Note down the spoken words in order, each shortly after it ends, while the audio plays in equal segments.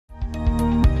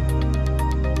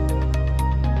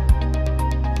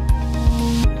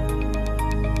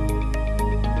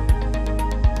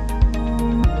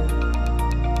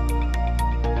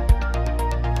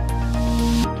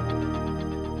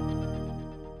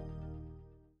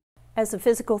As a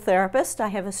physical therapist, I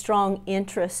have a strong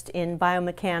interest in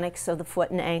biomechanics of the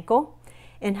foot and ankle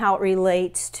and how it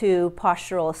relates to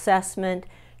postural assessment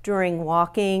during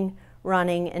walking,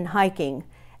 running, and hiking.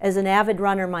 As an avid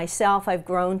runner myself, I've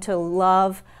grown to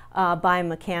love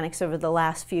biomechanics over the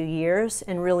last few years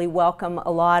and really welcome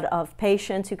a lot of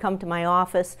patients who come to my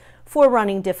office for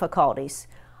running difficulties.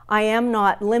 I am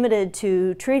not limited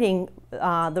to treating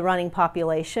the running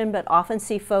population, but often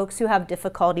see folks who have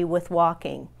difficulty with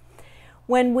walking.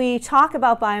 When we talk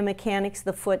about biomechanics of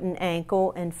the foot and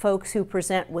ankle and folks who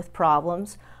present with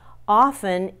problems,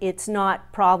 often it's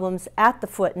not problems at the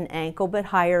foot and ankle, but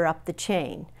higher up the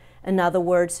chain. In other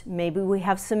words, maybe we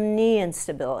have some knee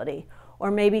instability,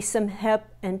 or maybe some hip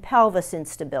and pelvis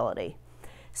instability.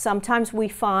 Sometimes we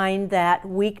find that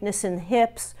weakness in the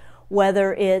hips,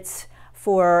 whether it's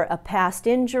for a past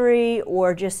injury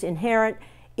or just inherent,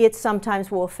 it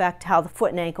sometimes will affect how the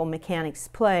foot and ankle mechanics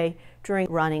play during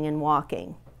running and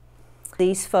walking.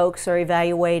 These folks are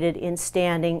evaluated in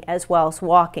standing as well as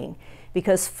walking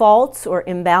because faults or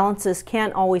imbalances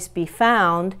can't always be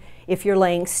found if you're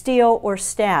laying still or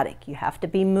static. You have to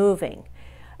be moving.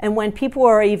 And when people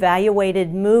are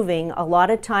evaluated moving, a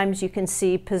lot of times you can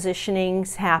see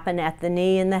positionings happen at the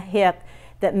knee and the hip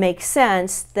that make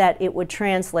sense that it would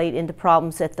translate into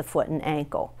problems at the foot and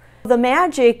ankle. The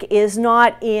magic is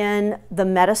not in the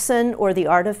medicine or the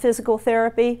art of physical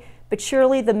therapy, but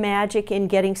surely the magic in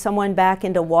getting someone back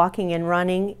into walking and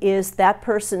running is that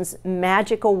person's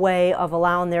magical way of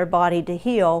allowing their body to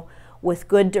heal with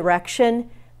good direction,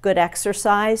 good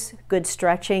exercise, good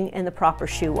stretching, and the proper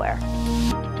shoe wear.